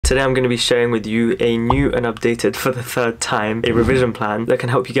Today I'm going to be sharing with you a new and updated for the third time a revision plan that can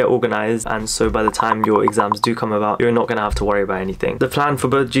help you get organized, and so by the time your exams do come about, you're not going to have to worry about anything. The plan for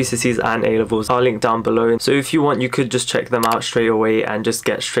both GCSEs and A-levels are linked down below, so if you want you could just check them out straight away and just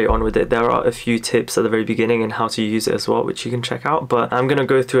get straight on with it. There are a few tips at the very beginning and how to use it as well, which you can check out, but I'm going to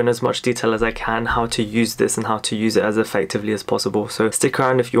go through in as much detail as I can how to use this and how to use it as effectively as possible. So stick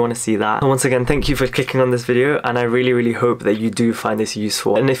around if you want to see that. And once again, thank you for clicking on this video, and I really hope that you do find this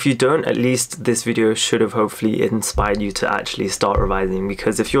useful. And if you don't, at least this video should have hopefully inspired you to actually start revising,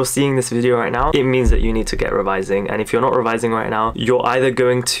 because if you're seeing this video right now, it means that you need to get revising. And if you're not revising right now, you're either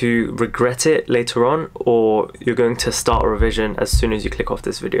going to regret it later on, or you're going to start a revision as soon as you click off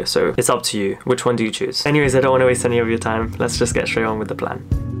this video. So it's up to you. Which one do you choose? Anyways, I don't want to waste any of your time. Let's just get straight on with the plan.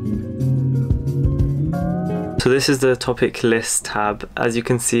 So this is the topic list tab. As you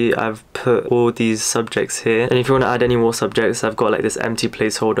can see, I've put all these subjects here, and if you want to add any more subjects, I've got like this empty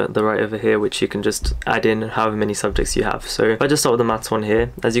placeholder at the right over here, which you can just add in however many subjects you have. So if I just start with the maths one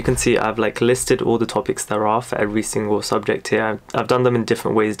here, as you can see, I've like listed all the topics there are for every single subject here. I've done them in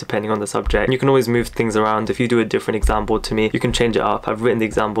different ways depending on the subject. You can always move things around. If you do a different exam board to me, you can change it up. I've written the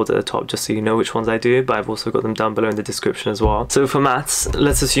exam board at the top just so you know which ones I do, but I've also got them down below in the description as well. So for maths,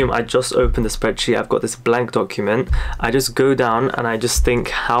 let's assume I just opened the spreadsheet. I've got this blank document. I just go down and I just think,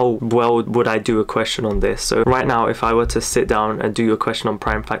 how well would I do a question on this? So right now, if I were to sit down and do a question on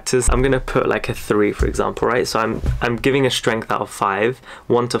prime factors, I'm gonna put like a 3, for example, right? So I'm giving a strength out of 5,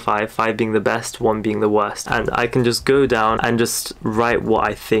 1 to 5, 5 being the best, 1 being the worst, and I can just go down and just write what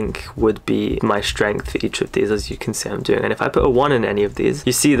I think would be my strength for each of these, as you can see I'm doing. And if I put a 1 in any of these,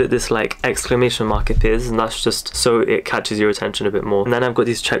 you see that this like exclamation mark appears, and that's just so it catches your attention a bit more. And then I've got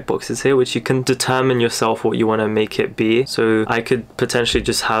these checkboxes here, which you can determine yourself what you want to make it be. So I could potentially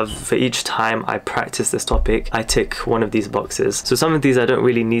just have, for each time I practice this topic, I tick one of these boxes. So some of these I don't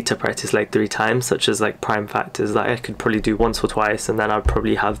really need to practice like 3 times, such as like prime factors, that I could probably do once or twice and then I'd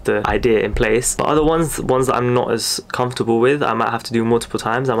probably have the idea in place. But other ones that I'm not as comfortable with, I might have to do multiple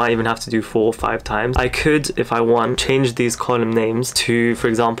times. I might even have to do 4 or 5 times. I could, if I want, change these column names to, for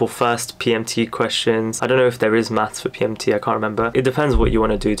example, first PMT questions. I don't know if there is maths for PMT, I can't remember. It depends what you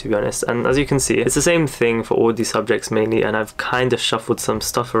want to do, to be honest. And as you can see, it's the same thing for all these subjects mainly, and I've kind of shuffled some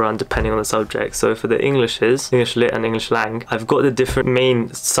stuff around depending on the subject. So for the Englishes, English Lit and English Lang, I've got the different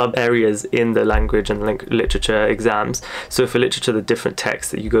main sub areas in the language and literature exams. So for literature, the different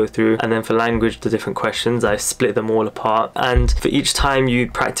texts that you go through, and then for language, the different questions. I split them all apart, and for each time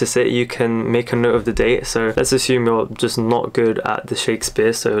you practice it, you can make a note of the date. So let's assume you're just not good at the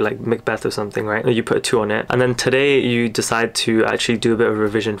Shakespeare, so like Macbeth or something, right? You put a 2 on it, and then today you decide to actually do a bit of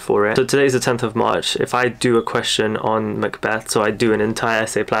revision for it. So today's the 10th of March. If I do a question on Macbeth, so I do an entire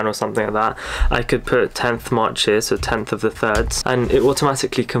essay plan or something like that, I could put 10th March here, so 10th of the 3rd, and it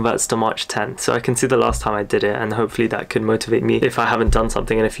automatically converts to March 10th. So I can see the last time I did it, and hopefully that could motivate me if I haven't done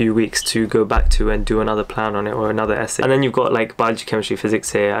something in a few weeks to go back to and do another plan on it or another essay. And then you've got like biology, chemistry,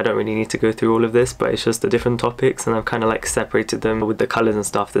 physics here. I don't really need to go through all of this, but it's just the different topics, and I've kind of like separated them with the colors and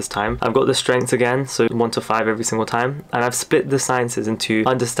stuff this time. I've got the strengths again, so 1 to 5 every single time, and I've split the sciences into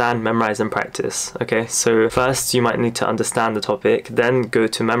understand, memorize, and practice. Okay, so first you might need to understand the topic, then go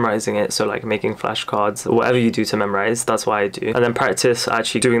to memorizing it, so like making flashcards or whatever you do to memorize. That's what I do. And then practice,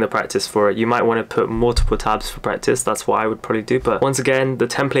 actually doing the practice for it. You might want to put multiple tabs for practice. That's what I would probably do, but once again, the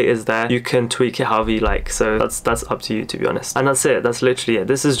template is there. You can tweak it however you like, so that's up to you, to be honest. And that's it. That's literally it.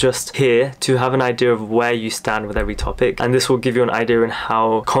 This is just here to have an idea of where you stand with every topic, and this will give you an idea in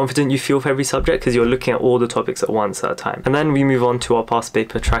how confident you feel for every subject, because you're looking at all the topics at once at a time. And then we move on to our past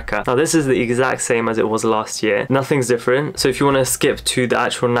paper tracker. Now this is the exact same as it was last year. Nothing's different. So if you want to skip to the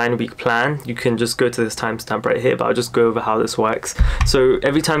actual 9-week plan, you can just go to this timestamp right here, but I'll just go over how this works. So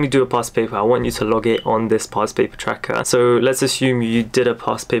every time you do a past paper, I want you to log it on this past paper tracker. So let's assume you did a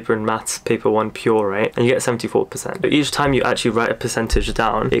past paper in maths, paper 1 pure, right? And you get 74%. So each time you actually write a percentage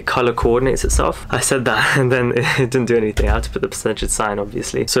down, it color coordinates itself. I said that and then it didn't do anything. I had to put the percentage sign,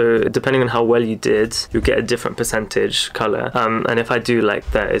 obviously. So depending on how well you did, you'll get a different percentage color. And if I do like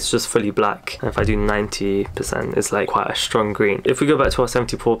that, it's just fully black. And if I do 90%, it's like quite a strong green. If we go back to our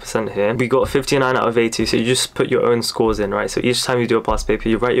 74% here, we got 59 out of 80, so you just put your own scores in, right? So each time you do a past paper,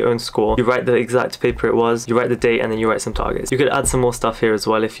 you write your own score, you write the exact paper it was, you write the date, and then you write some targets. You could add some more stuff here as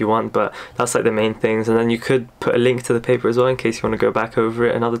well if you want, but that's like the main things. And then you could put a link to the paper as well in case you want to go back over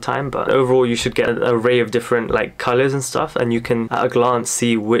it another time. But overall, you should get an array of different like colors and stuff, and you can at a glance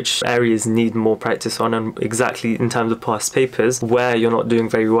see which areas need more practice on, and exactly in terms of past papers where you're not doing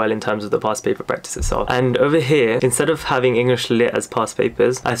very well in terms of the past paper practice itself. yourself. And over here, instead of having English Lit as past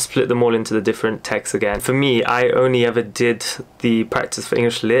papers, I've split them all into the different texts again. For me, I only ever did the practice for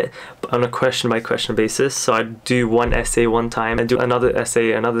English Lit on a question by question basis. So I'd do one essay one time and do another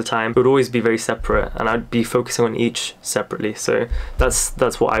essay another time. It would always be very separate, and I'd be focusing on each separately. So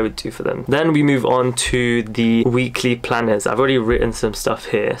that's what I would do for them. Then we move on to the weekly planners. I've already written some stuff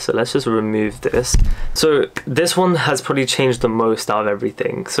here, so let's just remove this. So this one has probably changed the most out of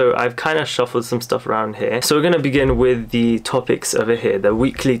everything. So I've kind of shuffled some stuff around here. So we're going to begin with the topics over here, the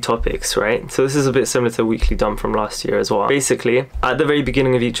weekly topics, right? So this is a bit similar to the weekly dump from last year as well. Basically, at the very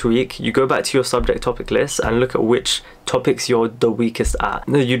beginning of each week, you go back to your subject topic list and look at which topics you're the weakest at.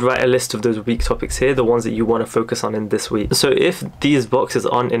 You'd write a list of those weak topics here, the ones that you want to focus on in this week. So if these boxes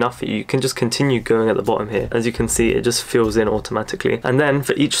aren't enough for you, you can just continue going at the bottom here. As you can see, it just fills in automatically. And then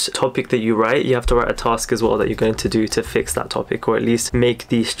for each topic that you write, you have to write a task as well that you're going to do to fix that topic, or at least make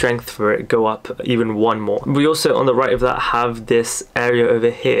the strength for it go up even one more. We also, on the right of that, have this area over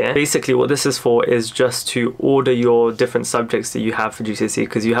here. Basically what this is for is just to order your different subjects that you have for GCSE,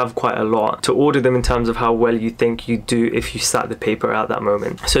 because you have quite a lot, to order them in terms of how well you think you do if you sat the paper at that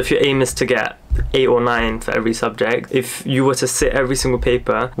moment. So if your aim is to get 8 or 9 for every subject, if you were to sit every single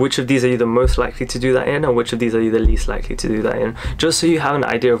paper, which of these are you the most likely to do that in, or which of these are you the least likely to do that in, just so you have an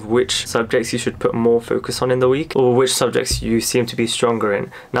idea of which subjects you should put more focus on in the week, or which subjects you seem to be stronger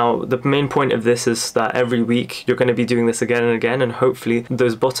in. Now the main point of this is that every week you're going to be doing this again and again, and hopefully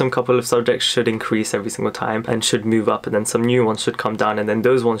those bottom couple of subjects should increase every single time and should move up, and then some new ones should come down, and then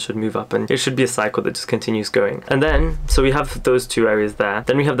those ones should move up, and it should be a cycle that just continues going. And then, so we have those two areas there.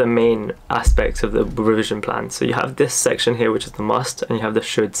 Then we have the main aspects of the revision plan. So you have this section here, which is the must, and you have the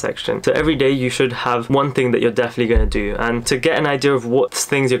should section. So every day you should have one thing that you're definitely going to do, and to get an idea of what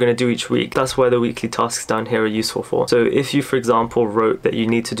things you're going to do each week, that's where the weekly tasks down here are useful for. So if you, for example, wrote that you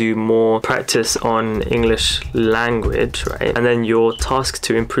need to do more practice on English language, right, and then your task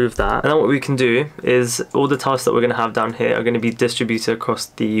to improve that, and then what we can do is all the tasks that we're going to have down here are going to be distributed across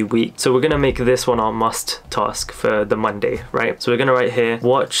the week. So we're going to make this one our must task for the Monday, right? So we're going to write here,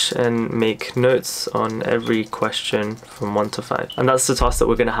 watch and make notes on every question from 1 to 5, and that's the task that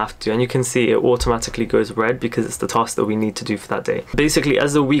we're going to have to do. And you can see it automatically goes red because it's the task that we need to do for that day. Basically,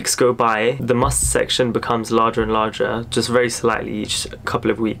 as the weeks go by, the must section becomes larger and larger, just very slightly each couple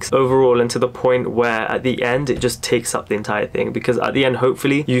of weeks overall, and to the point where at the end it just takes up the entire thing, because at the end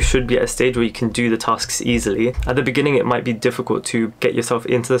hopefully you should be at a stage where you can do the tasks easily. At the beginning it might be difficult to get yourself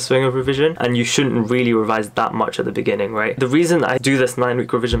into the swing of revision, and you shouldn't really revise that much at the beginning, right? The reason I do this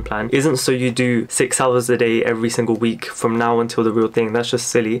 9-week revision plan isn't so you do 6 hours a day every single week from now until the real thing. That's just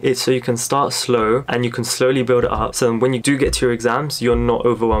silly. It's so you can start slow and you can slowly build it up, so when you do get to your exams you're not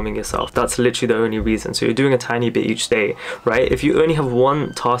overwhelming yourself. That's literally the only reason. So you're doing a tiny bit each day, right? If you only have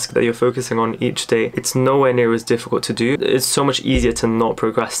one task that you're focusing on each day, it's nowhere near as difficult to do. It's so much easier to not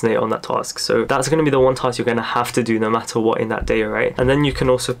procrastinate on that task. So that's going to be the one task you're going to have to do no matter what in that day, right? And then you can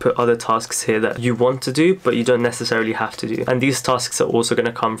also put other tasks here that you want to do but you don't necessarily have to do, and these tasks are also going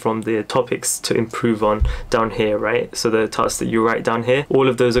to come from the topics to improve on down here, right? So the tasks that you write down here, all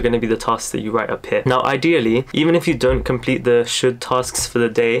of those are going to be the tasks that you write up here. Now ideally, even if you don't complete the should tasks for the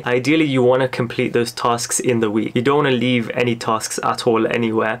day, ideally you want to complete those tasks in the week. You don't want to leave any tasks at all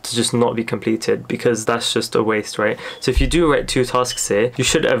anywhere to just not be completed, because that's just a waste, right? So if you do write 2 tasks here, you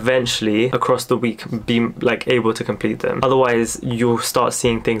should eventually across the week be like able to complete them. Otherwise you'll start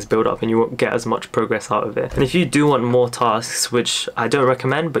seeing things build up and you won't get as much progress out of it. And if you do want more tasks, which I don't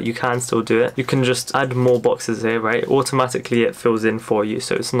recommend but you can still do it, you can just add more boxes here, right? Automatically it fills in for you,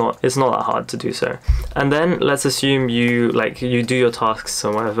 so it's not that hard to do so. And then let's assume you do your tasks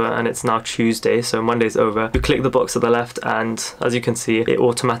or whatever, and it's now Tuesday, so Monday's over. You click the box at the left and as you can see it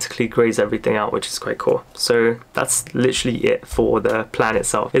automatically grades everything out, which is quite cool. So that's literally it for the plan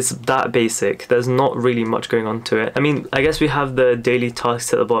itself. It's that basic. There's not really much going on to it. I mean, I guess we have the daily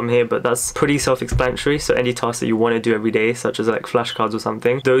tasks at the bottom here, but that's pretty self-explanatory. So any tasks that you want to do every day, such as like flashcards or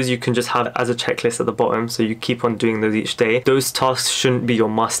something, those you can just have as a checklist at the bottom, so you keep on doing those each day. Those tasks shouldn't be your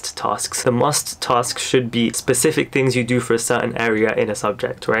must tasks. The must tasks should be specific things you do for a certain area in a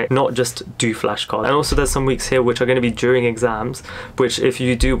subject, right? Not just do flashcards. And also there's some weeks here which are going to be during exams, which if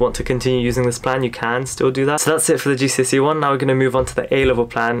you do want to continue using this plan, you can still do that. So that's it for the GCSE one. Now we're going to move on to the A-level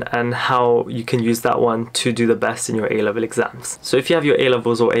plan and how you can use that one to do the best in your A-level exams. So if you have your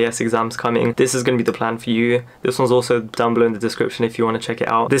A-levels or AS exams coming, this is going to be the plan for you. This one's also down below in the description if you want to check it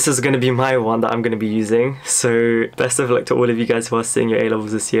out. This is going going to be my one that I'm going to be using. So best of luck to all of you guys who are sitting your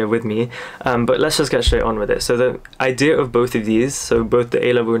A-levels this year with me. But let's just get straight on with it. So the idea of both of these, so both the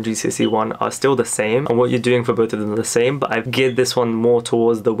A-level and GCSE one, are still the same, and what you're doing for both of them are the same, but I've geared this one more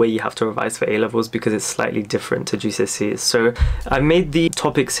towards the way you have to revise for A-levels because it's slightly different to GCSEs. So I've made the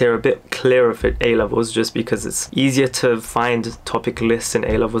topics here a bit clearer for A-levels just because it's easier to find topic lists in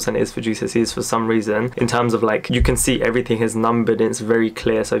A-levels than it is for GCSEs for some reason, in terms of like you can see everything is numbered and it's very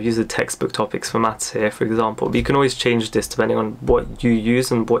clear. So I've used the textbook topics for maths here, for example, but you can always change this depending on what you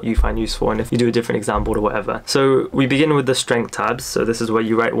use and what you find useful, and if you do a different exam board or whatever. So we begin with the strength tabs. So this is where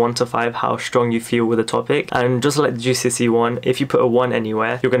you write 1 to 5 how strong you feel with a topic, and just like the GCSE one, if you put a 1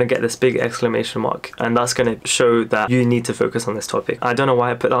 anywhere, you're going to get this big exclamation mark, and that's going to show that you need to focus on this topic. I don't know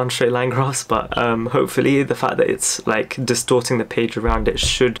why I put that on straight line graphs, but hopefully the fact that it's like distorting the page around it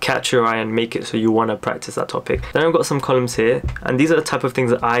should catch your eye and make it so you want to practice that topic. Then I've got some columns here, and these are the type of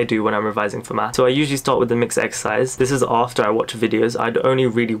things that I do when I'm revising for math. So I usually start with the mixed exercise. This is after I watch videos. I'd only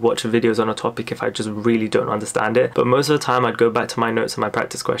really watch videos on a topic if I just really don't understand it, but most of the time I'd go back to my notes and my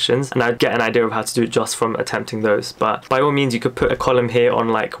practice questions and I'd get an idea of how to do it just from attempting those. But by all means, you could put a column here on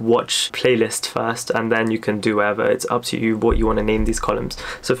like watch playlist first, and then you can do whatever. It's up to you what you want to name these columns.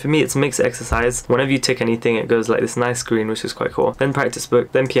 So for me, it's mixed exercise. Whenever you tick anything, it goes like this nice screen, which is quite cool. Then practice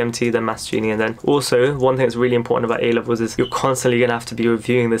book, then PMT, then Maths Genie, and then also one thing that's really important about A-levels is you're constantly gonna have to be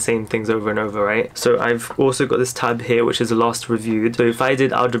reviewing the same things over and over, right? So I've also got this tab here which is last reviewed. So if I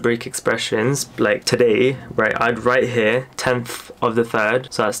did algebraic expressions like today, right, I'd write here 10th of the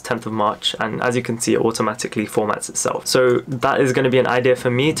 3rd, so that's 10th of March, and as you can see, it automatically formats itself. So that is going to be an idea for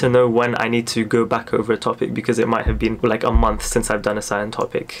me to know when I need to go back over a topic, because it might have been like a month since I've done a certain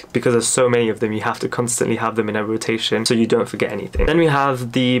topic. Because there's so many of them, you have to constantly have them in a rotation so you don't forget anything. Then we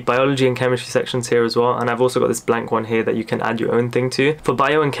have the biology and chemistry sections here as well, and I've also got this blank one here that you can add your own thing to. For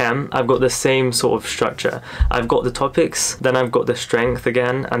bio and chem, I've got the same sort of structure. I've got the topics, then I've got the strength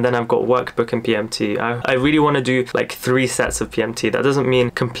again, and then I've got workbook and PMT. I really want to do like 3 sets of PMT. That doesn't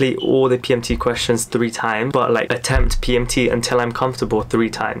mean complete all the PMT questions 3 times, but like attempt PMT until I'm comfortable 3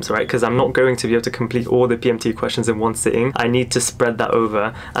 times, right? Because I'm not going to be able to complete all the PMT questions in one sitting. I need to spread that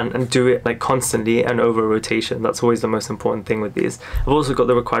over and do it like constantly and over rotation. That's always the most important thing with these. I've also got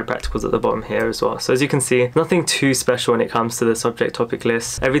the required practicals at the bottom here as well. So as you can see, nothing too special when it comes to the subject topic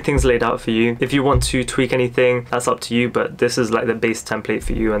list. Everything's laid out for you. If you want to tweak anything, that's up to you, but this is like the base template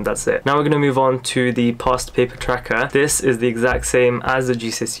for you, and that's it. Now we're going to move on to the past paper tracker. This is the exact same as the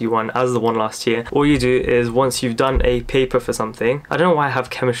GCSE one, as the one last year. All you do is once you've done a paper for something, I don't know why I have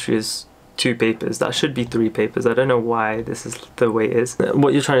chemistry as 2 papers, that should be 3 papers. I don't know why this is the way it is.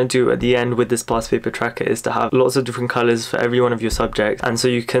 What you're trying to do at the end with this past paper tracker is to have lots of different colors for every one of your subjects, and so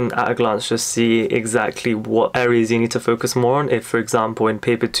you can at a glance just see exactly what areas you need to focus more on. If for example in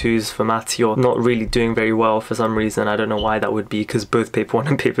paper 2s for maths you're not really doing very well for some reason, I don't know why that would be, because both paper 1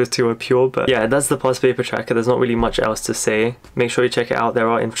 and paper 2 are pure. But yeah, that's the past paper tracker. There's not really much else to say. Make sure you check it out. There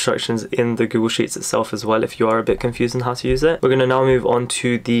are instructions in the Google Sheets itself as well if you are a bit confused on how to use it. We're going to now move on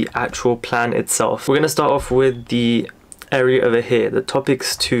to the actual plan itself. We're going to start off with the area over here, the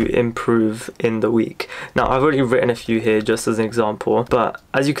topics to improve in the week. Now I've already written a few here just as an example, but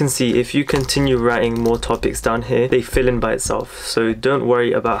as you can see, if you continue writing more topics down here, they fill in by itself. So don't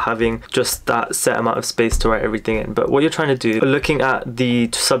worry about having just that set amount of space to write everything in. But what you're trying to do, looking at the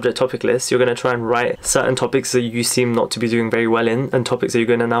subject topic list, you're going to try and write certain topics that you seem not to be doing very well in, and topics that you're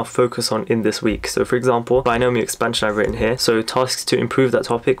going to now focus on in this week. So for example, binomial expansion I've written here. So tasks to improve that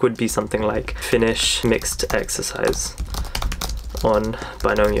topic would be something like finish mixed exercise on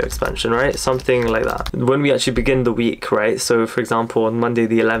binomial expansion, right? Something like that. When we actually begin the week, right? So for example, on Monday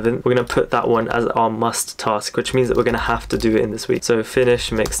the 11th, we're going to put that one as our must task, which means that we're going to have to do it in this week. So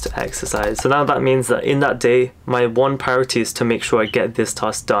finish mixed exercise. So now that means that in that day, my one priority is to make sure I get this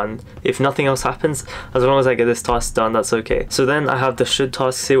task done. If nothing else happens, as long as I get this task done, that's okay. So then I have the should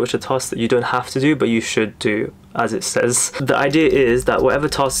tasks here, which are tasks that you don't have to do, but you should do, as it says. The idea is that whatever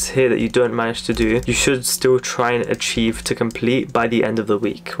tasks here that you don't manage to do, you should still try and achieve to complete by the end of the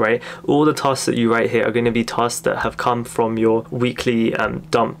week, right? All the tasks that you write here are going to be tasks that have come from your weekly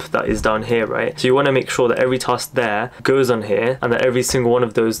dump that is down here, right? So you want to make sure that every task there goes on here and that every single one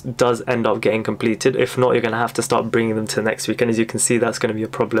of those does end up getting completed. If not, you're going to have to start bringing them to the next week, and as you can see, that's going to be a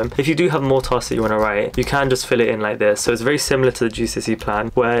problem. If you do have more tasks that you want to write, you can just fill it in like this. So it's very similar to the GCSE plan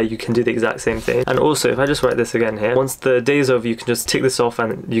where you can do the exact same thing. And also, if I just write this again here. Once the day is over, you can just tick this off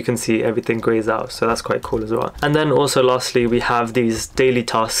and you can see everything grays out, so that's quite cool as well. And then also lastly, we have these daily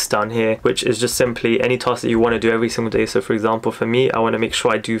tasks down here, which is just simply any task that you want to do every single day. So for example, for me, I want to make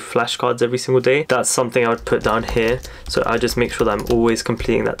sure I do flashcards every single day. That's something I would put down here, so I just make sure that I'm always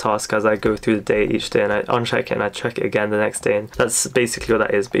completing that task as I go through the day each day, and I uncheck it and I check it again the next day, and that's basically what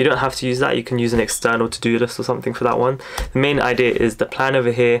that is. But you don't have to use that, you can use an external to-do list or something for that one. The main idea is the plan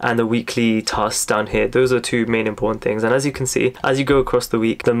over here and the weekly tasks down here. Those are two main important things, and as you can see, as you go across the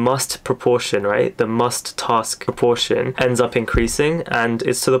week, the must proportion, right, the must task proportion ends up increasing, and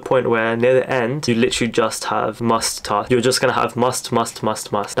it's to the point where near the end you literally just have must task. You're just gonna have must, must,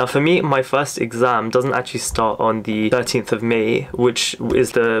 must, must. Now for me, my first exam doesn't actually start on the 13th of May, which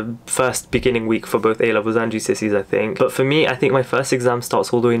is the first beginning week for both A-levels and GCSEs, I think. But for me, I think my first exam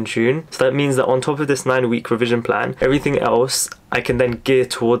starts all the way in June, so that means that on top of this 9-week revision plan, everything else I can then gear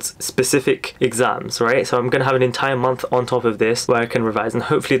towards specific exams, right? So I'm going to have an entire month on top of this where I can revise, and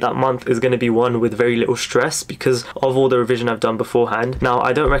hopefully that month is going to be one with very little stress because of all the revision I've done beforehand. Now,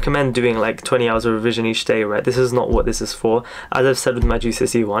 I don't recommend doing like 20 hours of revision each day, right? This is not what this is for. As I've said with my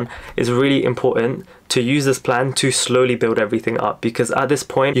GCSE one, it's really important to use this plan to slowly build everything up, because at this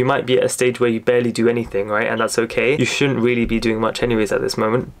point you might be at a stage where you barely do anything, right? And that's okay. You shouldn't really be doing much anyways at this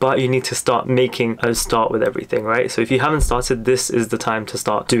moment, but you need to start making a start with everything, right? So if you haven't started, this is the time to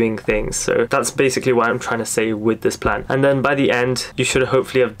start doing things. So that's basically what I'm trying to say with this plan. And then by the end, you should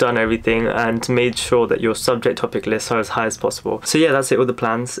hopefully have done everything and made sure that your subject topic lists are as high as possible. So yeah, that's it with the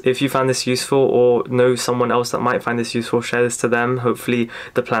plans. If you found this useful or know someone else that might find this useful, share this to them. Hopefully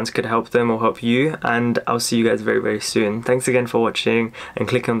the plans could help them or help you, and I'll see you guys very, very soon. Thanks again for watching and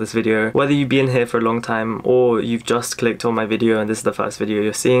clicking on this video. Whether you've been here for a long time or you've just clicked on my video and this is the first video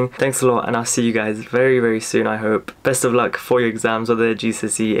you're seeing, thanks a lot, and I'll see you guys very, very soon, I hope. Best of luck for your exams, whether they're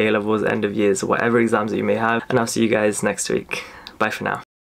GCSE, A-levels, end of years, whatever exams that you may have, and I'll see you guys next week. Bye for now.